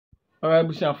Alright,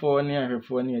 Busia for near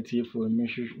for near tea for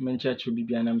Manchester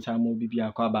Bibia and Samo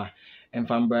Bibia Kwaba and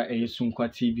Fambra a Sunqua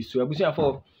TV. So Busia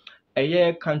for a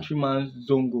year countryman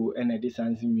zongo and a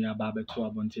distance in Mia Baba to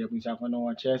Abontia Busia for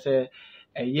no chair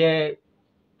a year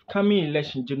coming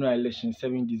election, general election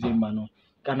 7 December no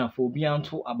Ghana for beyond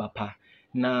to Abapa.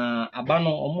 Na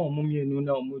Abano or more mummy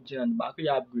no Mujin and Baku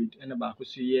upgrade and a Baku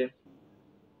year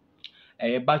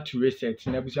a back to reset.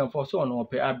 Nebusian for so no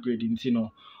pay upgrade in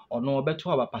Tino. Or no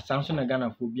better about Passanson and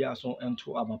Ghana for be so and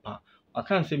to Abapa. I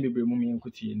can't say me bring mummy and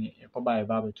cutie a buy a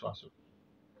barber to us.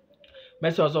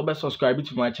 Best also best subscribe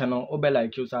to my channel or bell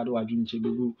like you said or dream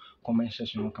chebu comment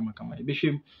section or come.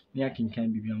 Bishim near King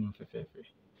can be beyond fair.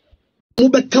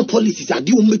 Mobile policies are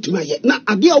due me to my yet. Now,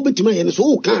 I deal with my end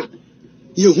so can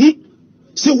you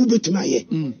say who bet my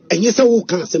yet and yes, I will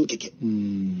can't some kick it.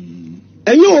 And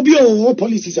you'll be all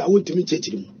policies I want to me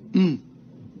changing.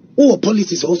 All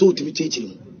policies also to be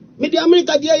changing. With the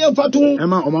America, dear Fatu,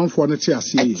 Emma, Oman for the Tia,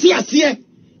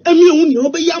 and you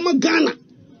obey Yama Ghana.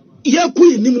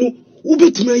 Yaku, Nimno,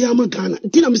 Ubit my Yama Ghana,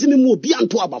 until I'm seeing more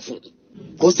beyond to Abafon.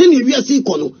 Because then we are seeing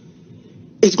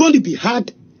it's going to be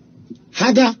harder.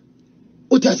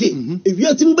 What I say, if you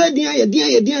are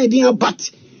thinking dear, but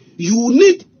you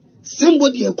need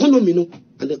somebody economy no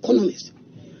an economist.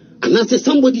 And I say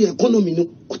somebody economy no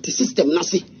what the system na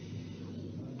say.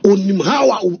 Onim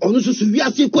how ono so wi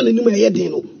ase ko nanim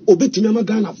ayeden no obetimi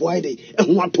amagana for ide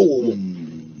ehun ato wo mo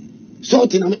so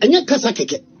tina enye kasa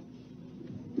keke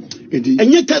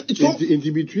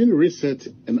in between reset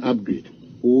and upgrade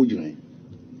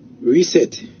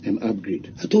reset and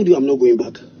upgrade. I told you I'm not going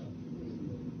back,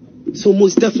 so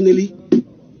most definitely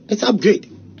it's upgrade.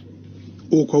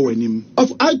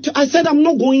 I said I'm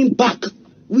not going back.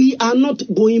 We are not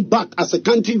going back as a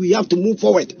country. We have to move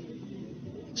forward.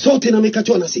 So I make a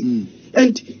choice.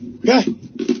 And yeah,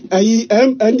 I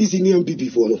am and this in the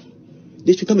MPP for no.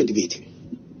 They should come and debate.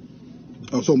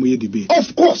 Also, we debate.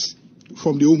 Of course.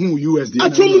 From the USD.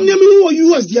 From the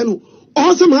USD. No.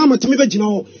 Also, Mahama to me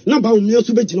vegino. Number me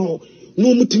also vegino.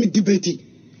 No mutimi debate.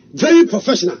 Very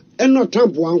professional. And not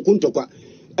Trump one kuntokwa.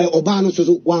 Obama so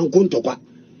one kuntokwa.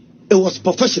 It was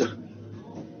professional.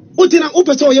 Utina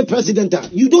upeso your president.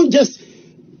 You don't just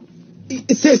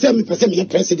say 7% your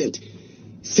president.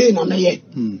 Say na meye.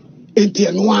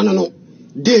 Enti no one no.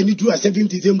 Day ni do 7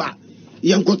 December.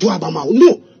 Yanko to abama.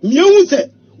 No. Me say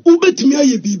ubetimi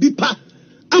aye bibi pa.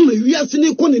 Ama wiase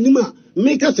ne ko nanim a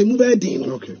make us move edin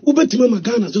no. Ubetimi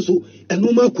magana so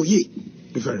eno ma koye.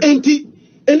 Enti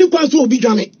eni kwa so obi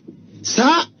dwane.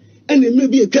 Sa ene me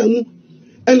bi etwa mu.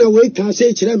 Ena we kan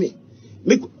say kire me.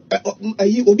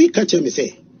 Obi catch me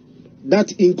say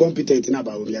that incompetent na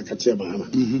ba obi catch Mahama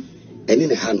eni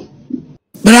ne ha no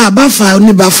bra bafa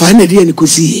oni bafa na de ni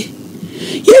kosi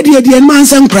ye de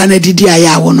mansan kra na didi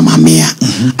aya wo no mamea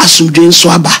asumdwe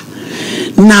nso aba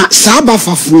na sa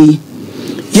bafa fui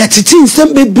ya titi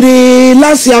nsem bebre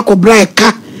last year ko bra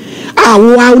ka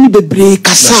wo oni bebre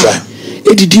kasa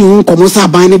edidi won komo sa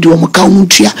ban ne de wo ka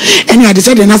wontua eni ade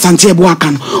se de na sante ebo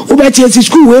aka no wo be tie si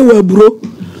school we bro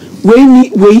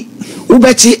we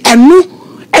ubeti enu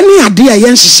eni ade a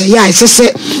yen hihye ya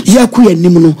isese yaku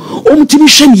yanim no omutimi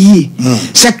hwe ni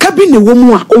se kabi ne wo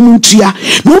mu a omutua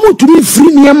na omutumi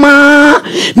firi niema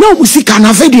na omusika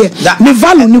na fede ne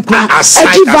value ni kwa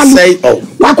ati value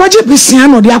wakwaje besia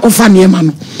no de akofa niema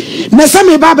no na se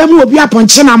me baba mu obi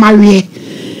aponche na mawe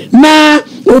na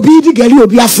obi di gali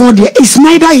obi afon de is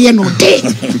neither here nor there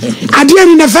ade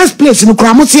in the first place no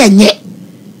kra mo se enye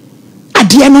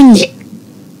ade no nye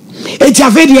eti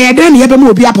afedi e den ye be mo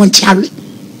obi aponchiare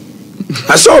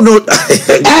aso no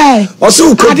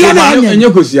oso ko enye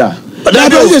kosia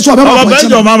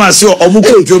obenjo mama se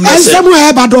omuko dwom na se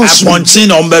aponchi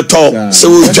na ombeto se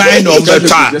o dwan na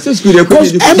ombeto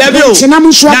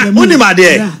na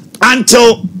unimade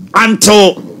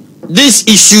until these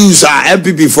issues are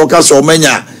MPP focus on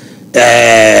menya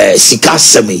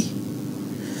sikasemi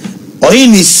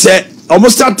oyini se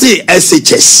almost start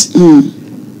SHS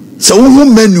so who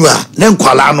menu a na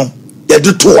nkwala no ye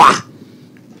de toa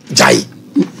jai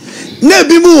na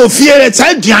bi mu ofiere ta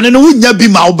aduane no wunya bi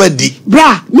ma obadi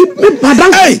bra me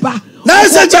padam ba na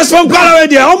say just from kwala we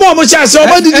there omo sha say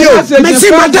obadi dio me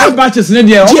see madam batches ne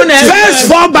there first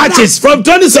 4 batches from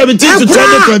 2017 to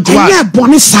 2021 yeah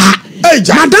boni sa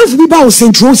madam bi ba o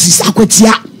centrosis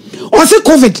akwatia o say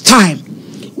covid time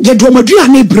ye do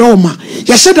maduane broma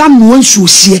ye sheda no nsu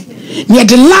osie ne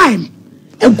de lime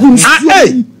egun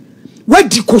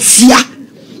wadi kosia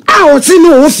o ti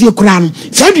no o fie kura no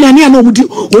se aduane na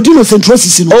odi no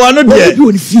centrosis no o ano de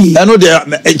eno de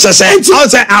chese o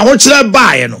say ahochire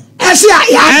baaye no ese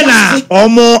ya na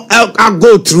omo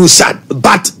go through sad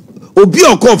but obi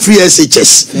oko free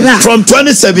SHS from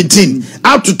 2017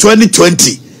 up to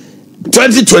 2020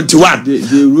 2021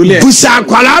 busa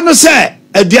kwala no say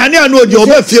aduane anu odi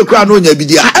oba fie kura no nya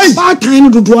bidia ba kan no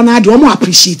dodo na de o mo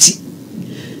appreciate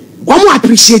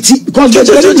because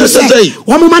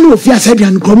one man will fear said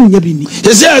and come in yabini.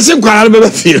 He says, I quite a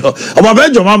feel. About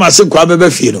Benjamin, Mamma, say, quite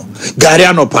a feel.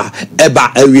 Gariano pa,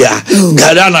 Eba area,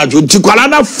 Garana,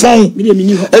 Chiqualana phone.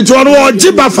 It's one more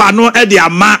Jibafano, Eddie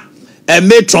Ama, and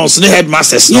matrons,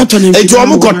 headmasters. It's one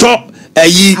more koto,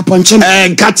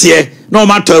 and Katia. No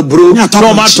matter bro, no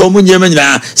matter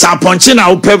Munyamina, Saponchina,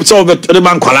 who peps over to the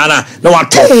Manqualana, no one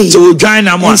talk. So we join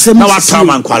them once, no one talk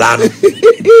Manqualana.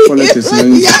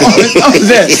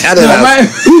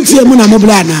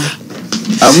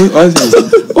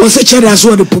 Also, Cheddar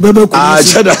saw the Pubebo.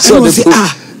 Cheddar saw the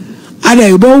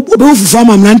I both from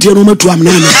a Nanti no to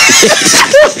Amnana.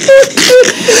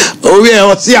 Oh, yeah,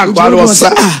 what's the Aquados?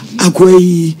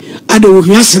 Aquay, I do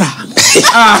Yasra.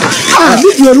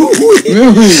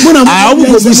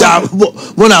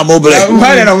 Mona mobile.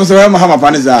 Mahama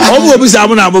Paniza. Oh,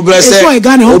 Mona mobile.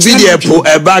 Obedient,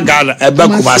 a bag, a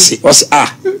bakumasi. Was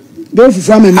both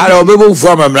from him. I will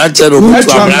from a rancher.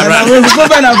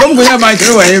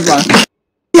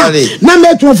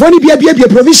 Number 2 funny be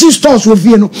provision stores with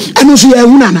you and also a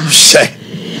woman.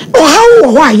 Oh,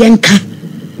 how why yanka?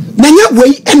 Nanya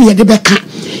way any de beka.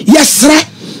 Yes, sir.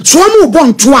 So I'm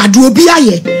born to a do be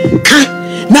aye.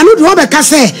 Nanu do beka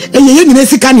say, and ye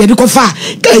can ye cofa,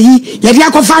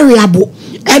 Yadiacofa reabo.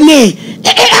 And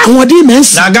what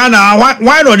demons Nagana,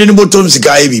 why not in the bottoms?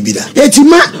 Guy be that.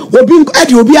 Etima will be at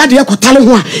you be at the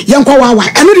Cotalua, Yankowa,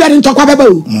 and you didn't talk about.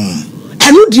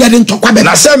 And you didn't talk about.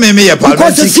 Now, send me a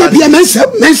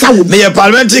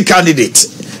parliamentary candidate.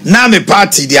 Now, me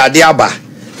party, the Adiaba.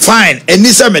 Fine, and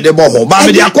this me the boho.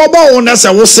 Baby, the Akoba owners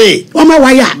I will say. Oh, my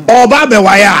wire. Oh, Babe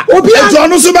wire. Oh, be a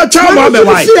John Suba Child, Babe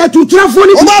wire. To travel.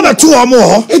 Oh, Babe 2 or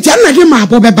more. It's another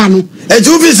map of a bano. A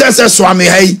juvi says, Swami,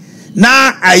 hey.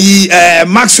 Now, I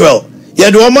Maxwell.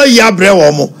 You do more yabre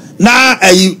omo. Now,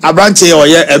 a branch or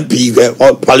MP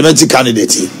or parliamentary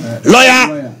candidate.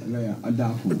 Lawyer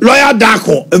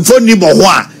Dako, and for Nibo.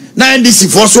 Now, this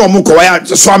is for Swami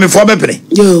Swami for Bepre.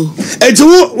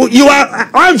 You are,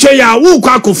 I'm sure you are who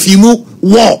Fimu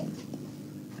war.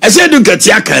 I said, you get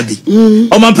your candy.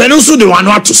 On my penusu, the one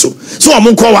what to so. So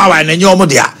I'm call and your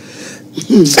modia.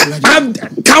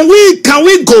 Can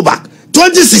we go back?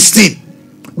 2016.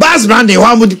 Bas Brandy,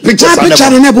 one with pictures.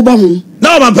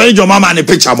 Now, my parents, your mama, and a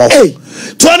picture more.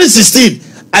 2016,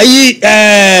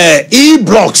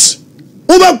 E-blocks.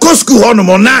 Uber Cosco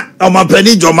Honomona, or my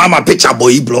penny, your mama picture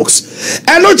boy E-blocks.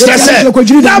 And not just said,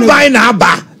 now buy now,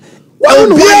 ba. Well,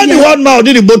 one now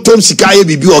did the bottom Sikai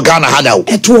be or Ghana had out.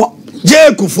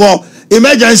 Jacob for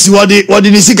emergency, what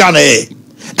did he see Ghana?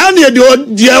 And you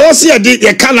also see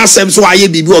a canna sem so I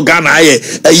be or Ghana,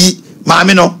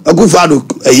 Mamino, a good father,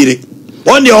 a year.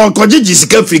 One year on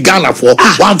Kojiji free Ghana for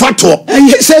one fatwa.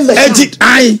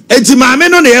 Eti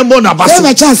Mamino ne Embona Basso.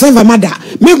 Never chance ever, mother.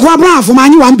 Me go for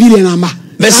money 1 billion.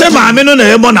 Me say Mamino ne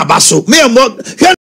Embona Basso. Me